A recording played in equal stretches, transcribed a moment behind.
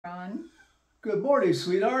Good morning,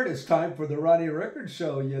 sweetheart. It's time for the Ronnie Record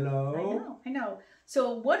Show, you know. I know.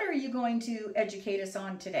 So what are you going to educate us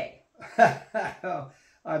on today?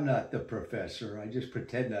 I'm not the professor. I just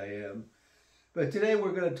pretend I am. But today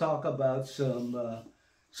we're going to talk about some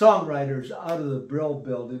songwriters out of the Brill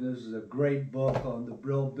Building. This is a great book on the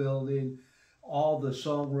Brill Building. All the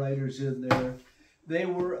songwriters in there. They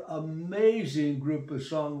were an amazing group of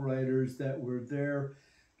songwriters that were there.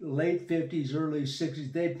 Late 50s, early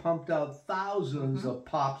 60s, they pumped out thousands of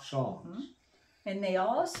pop songs. And they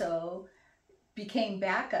also became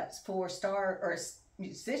backups for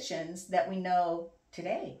musicians that we know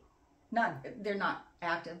today. They're not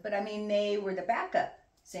active, but I mean, they were the backup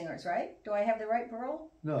singers, right? Do I have the right Brill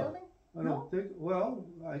Building? I don't think, well,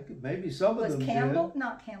 maybe some of them Campbell? did.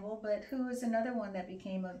 Not Campbell, but who was another one that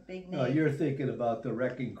became a big name? No, you're thinking about the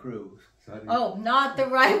Wrecking Crew. Oh, not the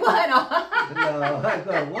right one. No, I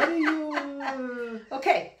thought, what are you...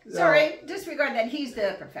 Okay, sorry, disregard that. He's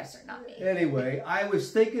the professor, not me. Anyway, I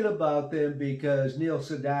was thinking about them because Neil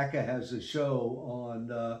Sedaka has a show on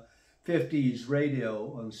 50s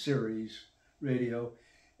radio, on Sirius radio,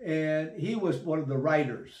 and he was one of the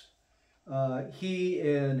writers. He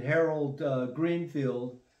and Harold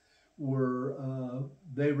Greenfield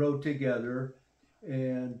they wrote together,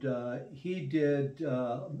 and he did,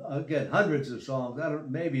 again, hundreds of songs,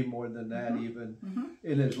 maybe more than that even,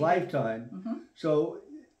 in his lifetime. So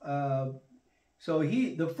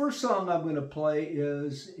the first song I'm going to play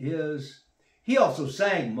is he also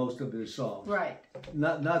sang most of his songs. Right.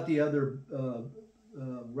 Not the other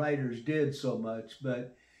writers did so much,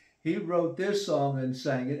 but he wrote this song and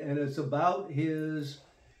sang it, and it's about he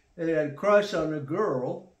had a crush on a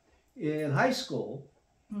girl in high school,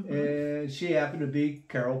 and she happened to be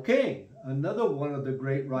Carole King, another one of the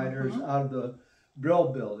great writers out of the Brill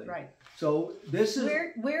Building. Right. So this is...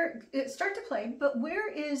 Start to play, but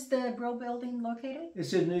where is the Brill Building located?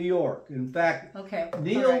 It's in New York. In fact,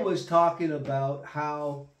 Neil was talking about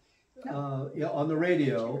how, on the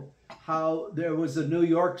radio, how there was a New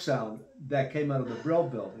York sound that came out of the Brill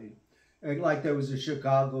Building. And like there was a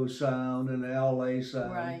Chicago sound and an LA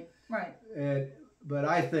sound. Right. But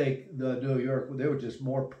I think the New York, they were just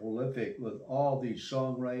more prolific with all these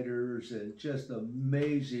songwriters and just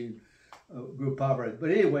amazing group of writers.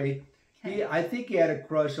 But anyway, I think he had a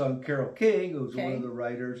crush on Carole King, who was one of the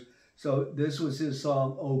writers. So this was his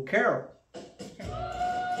song, "Oh Carol."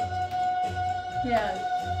 Yeah.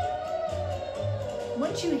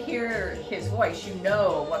 Once you hear his voice, you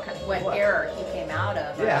know what era he came out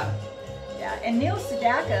of. Yeah. Yeah, and Neil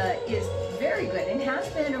Sedaka is very good and has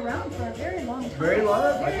been around for a very long time. Very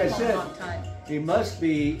long, like I said. Long time. He must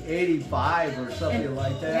be 85 or something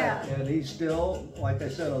like that, yeah. And he's still, like I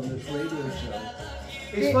said, on this radio show.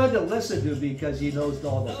 He's fun to listen to because he knows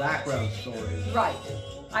all the background stories. Right.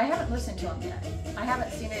 I haven't listened to him yet. I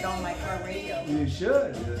haven't seen it on my car radio. You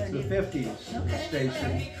should. It's the 50s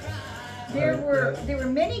station. There were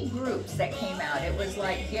many groups that came out. It was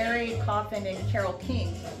like Gary Coffin and Carole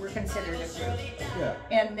King were considered a group. Yeah.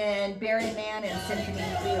 And then Barry Mann and Symphony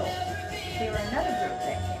Wheel. They were another group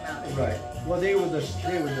that came out. Right. Well,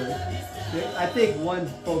 I think one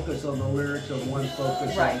focused on the lyrics and one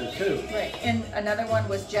focused on the two. Right. And another one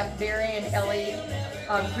was Jeff Berry and Ellie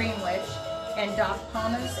Greenwich and Doc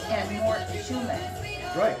Thomas and Mort Schumann.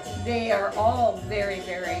 Right. They are all very,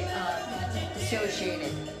 very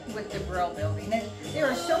associated with the Brill Building. And there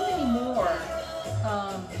are so many more.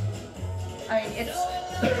 I mean, it's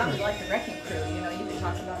kind of like the Wrecking Crew, you know, you can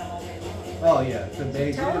talk about them all day long. Oh, yeah, it's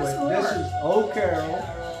amazing. So tell us more. This is "Oh Carol."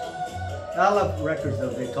 I love records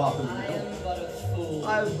that they talk about.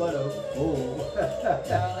 I'm but a fool.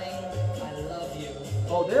 Darling, I love you.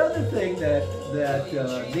 Oh, the other thing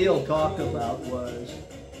that Neil talked about was,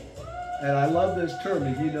 and I love this term,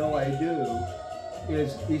 and you know I do,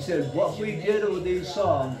 is he said, what we did with these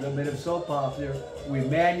songs that made them so popular, we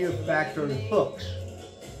manufactured hooks.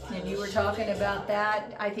 And you were talking about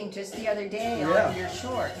that, I think, just the other day on your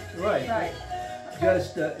short. Right.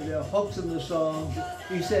 Just hooks in the songs.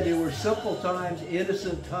 He said they were simple times,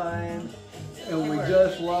 innocent times, and we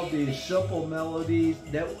just loved these simple melodies.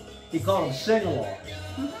 That he called them sing-alongs.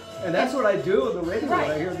 And that's what I do on the radio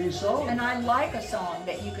when I hear these songs. And I like a song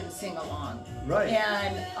that you can sing along. Right.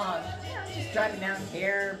 And just driving down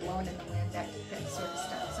here, blowing in the wind, that sort of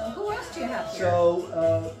stuff. So who else do you have here?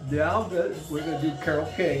 So now we're going to do Carole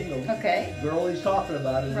King, the girl he's talking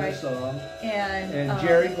about in this song, and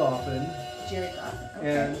Jerry Goffin.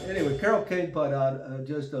 And anyway, Carole King put out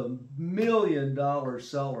just $1 million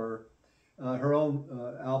seller, her own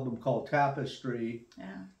album called Tapestry. Yeah.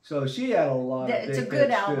 So she had a lot of It's a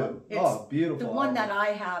good album. Too. It's beautiful. The one that I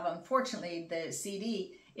have, unfortunately, the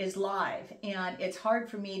CD is live, and it's hard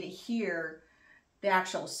for me to hear the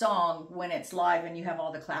actual song when it's live and you have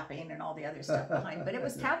all the clapping and all the other stuff behind. But it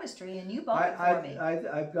was Tapestry, and you bought it for me.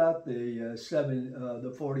 I've got the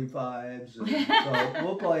 45s, so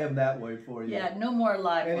we'll play them that way for you. Yeah, no more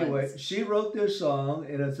live Anyway, ones. she wrote this song,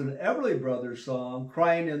 and it's an Everly Brothers song,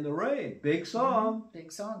 "Crying in the Rain." Big song.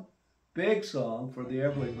 Big song. Big song for the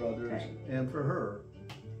Everly Brothers and for her.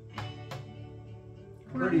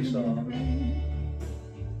 Pretty song.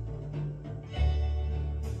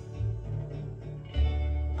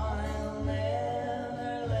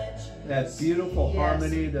 That beautiful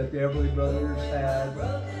harmony that the Everly Brothers had.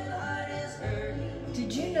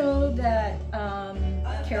 Did you know that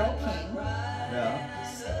Carole King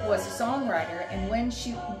was a songwriter, and when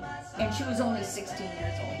she was only 16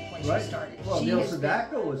 years old when she started. Well, Neil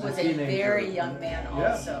Sedaka was a teenager. Very young man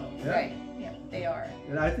also. Right. Yeah, they are.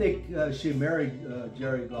 And I think she married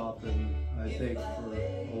Jerry Goffin, I think, for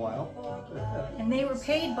a while. And they were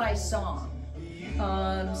paid by song.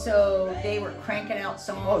 So they were cranking out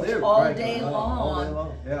songs all day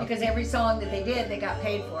long, because every song that they did, they got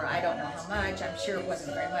paid for. I don't know how much. I'm sure it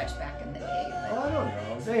wasn't very much back in the day. But I don't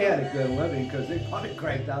know. They had a good living because they probably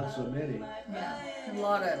cranked out so many. Yeah, a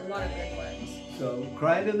lot of good ones. So,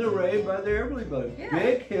 "Crying in the Rain" by the Everly Brothers. Yeah.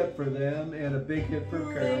 Big hit for them, and a big hit for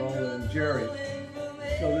Carol and Jerry.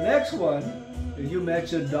 So the next one, you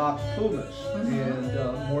mentioned Doc Pumas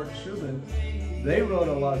and Mort Schumann. They wrote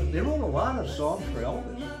a lot of songs for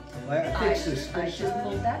Elvis. I think Suspicion. I just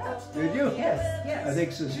pulled that up. Did you? Yes, yes. I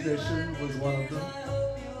think Suspicion was one of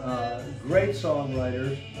them. Great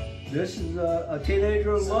songwriters. This is A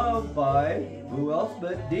Teenager Love by who else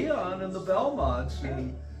but Dion and the Belmonts,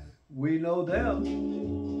 and we know them.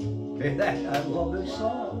 Okay, I love this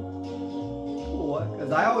song.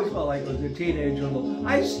 Because I always felt like it was a teenager love.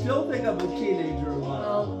 I still think I'm a teenager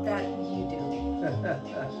love. Well, that you do. You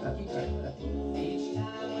do.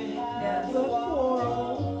 Yeah. The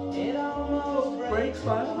quarrel, it almost breaks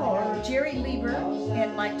my heart. Jerry Lieber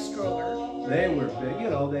and Mike Stroller. They were big, you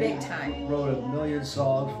know. They big time. Wrote a million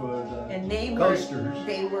songs for the Coasters.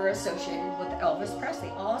 They were associated with Elvis Presley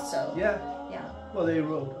also. Yeah. Yeah. Well, they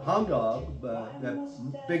wrote Hound Dog, that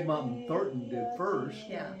Big Mountain Thornton did first.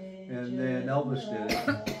 Yeah. And then Elvis did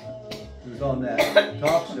it. It was on that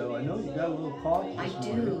talk show. I know you got a little cough this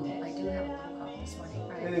morning. I do have a little cough this morning.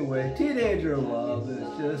 Right. Anyway, Teenager Love is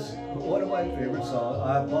just one of my favorite songs.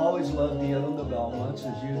 I've always loved Dion and the Belmonts,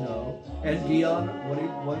 as you know. And Dion when he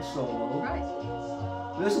went solo.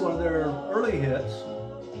 Right. This is one of their early hits,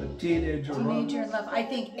 Teenager Love. Teenager Love. I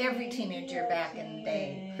think every teenager back in the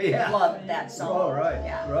day loved that song. Oh, right.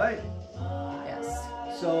 Yeah. Right. Yes.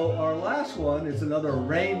 So our last one is another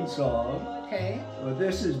rain song. Okay. Well,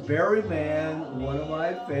 this is Barry Mann, one of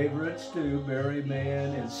my favorites too, Barry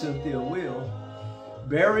Mann and Cynthia Weil.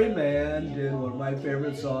 Barry Mann did one of my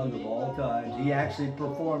favorite songs of all time. He actually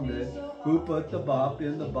performed it, "Who Put the Bop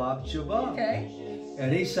in the Bop Shabop." Okay.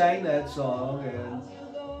 And he sang that song, and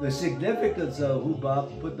the significance of who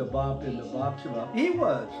put the bop in the bop shabop. He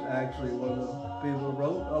was actually one of the people who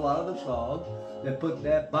wrote a lot of the songs that put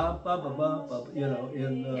that bop, bop, bop, bop, bop, you know,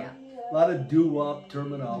 in a lot of doo-wop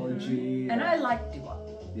terminology. And I like doo-wop,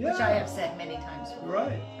 which I have said many times before.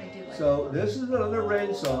 Right. I do like So this is another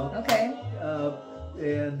rain song. Okay.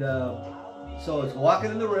 So it's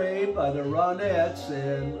 "Walking in the Rain" by the Ronettes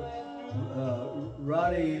and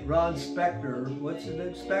Ron Spector. What's his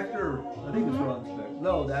name? Spector? I think it's Ron Spector.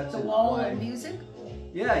 No, that's The his Wall wife. of Music?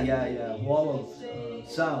 Yeah. Wall of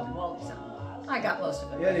Sound. Wall of Sound. I got most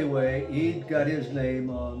of it. Anyway, he got his name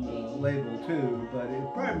on the label too, but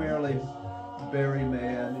it primarily Barry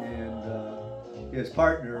Mann and his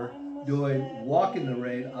partner doing "Walk in the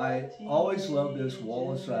Rain." I always loved this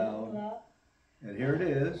Wall of Sound, and here it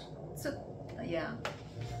is. So, yeah.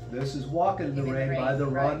 This is "Walking in the Rain" by the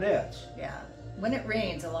Ronettes. Yeah. When it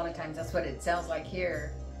rains, a lot of times that's what it sounds like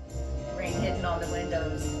here. Rain hitting on the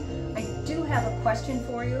windows. I do have a question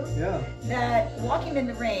for you. Yeah. That "Walking in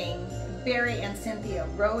the Rain," Barry and Cynthia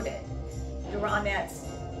wrote it. The Ronettes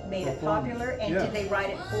made it popular, and did they write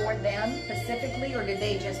it for them specifically, or did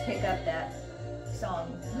they just pick up that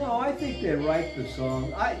song? No, I think they write the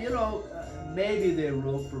song. Maybe they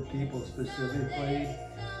wrote for people specifically,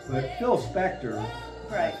 but Phil Spector.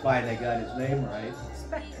 Right. Fine, they got his name right.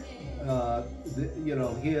 Spector.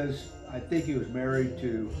 I think he was married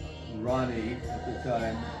to Ronnie at the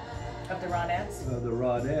time. Of the Ronettes? Of the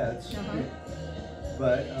Ronettes.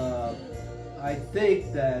 But I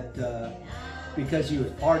think that because he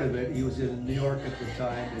was part of it, he was in New York at the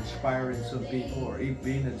time, inspiring some people, or he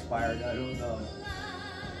being inspired, I don't know.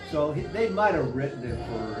 So they might have written it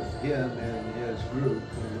for him and his group,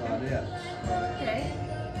 the Ronettes. Okay.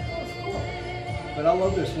 But I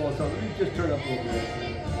love this small song. Let me just turn up a little bit.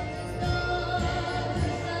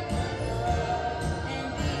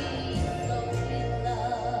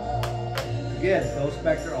 Again, Phil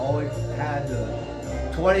Spector always had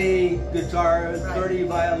 20 guitars, 30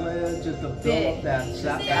 violins, just to build up that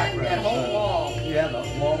background. That whole wall. Yeah, the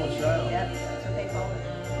wall of sound. Yep, that's what they call it.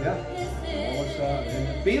 Yeah, wall of sound. And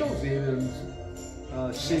the Beatles even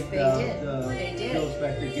seeked out Phil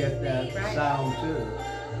Spector to get that sound too.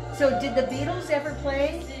 So did the Beatles ever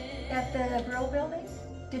play at the Brill Building?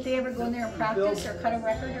 Did they ever go in there and practice or cut a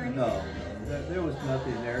record or anything? No, there was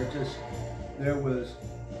nothing there. Just there was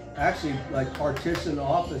actually like partition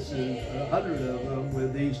offices, 100 of them,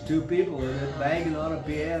 with these two people in it banging on a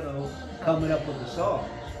piano, coming up with the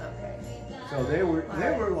songs. Okay. So they were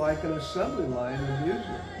like an assembly line of music.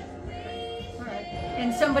 All right.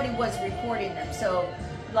 And somebody was recording them. So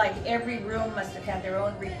like every room must have had their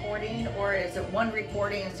own recording, or is it one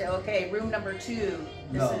recording and say, okay, room number 2,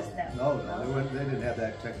 this is them? No, they didn't have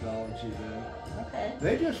that technology then. Okay.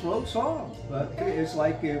 They just wrote songs, but it's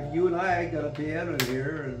like if you and I got a piano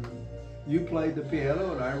here and you played the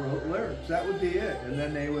piano and I wrote lyrics, that would be it. And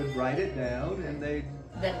then they would write it down and they'd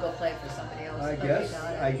then go play for somebody else.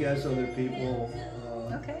 I guess other people.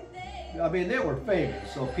 Okay. I mean, they were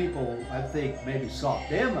famous, so people, I think, maybe sought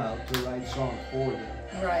them out to write songs for them.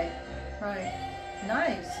 Right, right.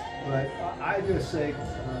 Nice. But I just think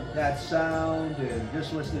that sound, and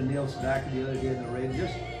just listening to Neil Sedaka the other day in the radio,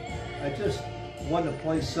 I just wanted to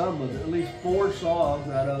play some of at least 4 songs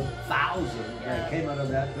out of thousands that came out of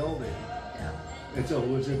that building. Yeah. And so it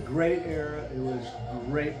was a great era. It was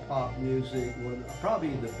great pop music, probably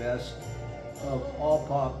the best of all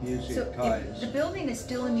pop music types. The building is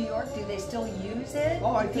still in New York. Do they still use it?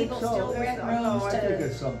 Oh, I think People so. still rent rooms I think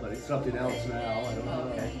it's something else now. I don't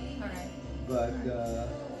know. Okay. All right. But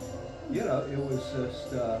you know, it was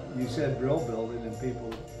just you said Brill Building, and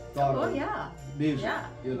people thought of music. Yeah.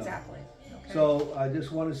 You know. Exactly. Okay. So I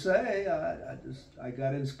just want to say I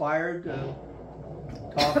got inspired to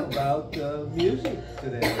talk about music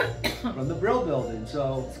today from the Brill Building.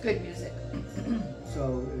 So it's good music.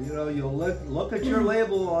 So, you know, you'll look at your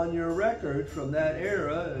label on your record from that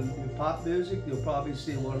era, and in pop music, you'll probably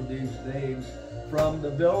see one of these names from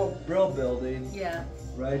the Brill Building. Yeah.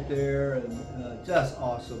 Right there, and just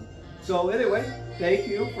awesome. So anyway, thank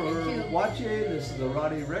you for watching. This is the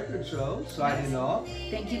Ronnie Record Show, signing off.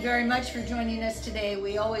 Thank you very much for joining us today.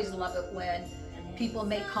 We always love it when people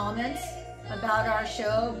make comments about our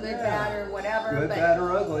show, good, bad, or whatever. Good, bad,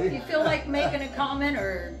 or ugly. If you feel like making a comment,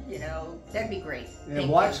 or, you know, that'd be great. And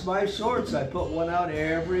watch my shorts. I put one out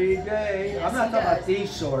every day. Yes, I'm not talking about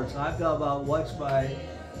these shorts. I'm talking about watch my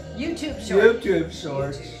YouTube shorts. YouTube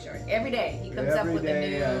shorts. Every day he comes up with a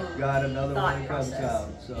new I've got another one that comes out.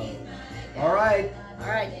 So, all right. All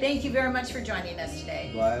right. Thank you very much for joining us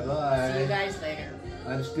today. Bye-bye. See you guys later.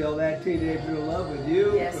 I'm still that teenager in love with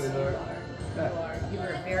you. Yes, you are. You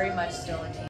are very much still a teenager.